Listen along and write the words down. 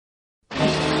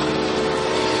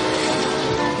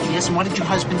Listen, what did your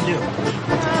husband do?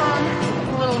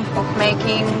 A little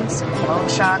bookmaking, some loan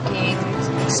sharking,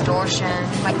 some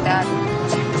extortion, like that.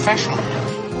 Professional.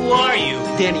 Who are you?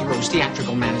 Denny Roouze,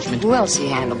 theatrical management. Who else he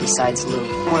handle besides Lou?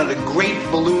 One of the great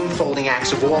balloon folding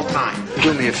acts of all time.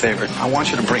 Do me a favor. I want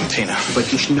you to bring Tina. But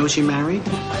she knows you're married?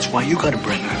 That's why you gotta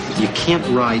bring her. You can't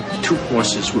ride two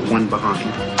horses with one behind.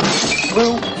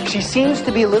 Lou, she seems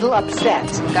to be a little upset.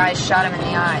 Some guy shot him in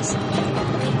the eyes.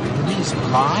 He's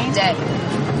blind? Dead.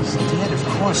 He's dead, of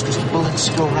course, because the bullets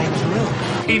go right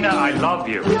through. Tina, I love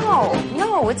you.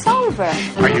 No, it's over.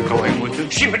 Are you going with him?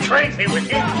 She betrayed me with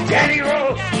him. Denny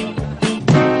Rouse.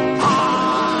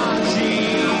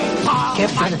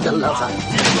 Get rid of the lover.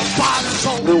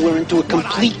 Lou, we're into a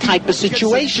complete type of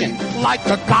situation. Like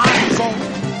the dinosaur,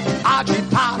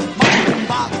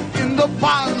 in the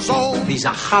fire zone. He's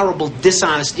a horrible,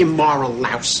 dishonest, immoral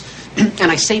louse.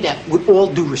 And I say that with all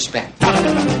due respect.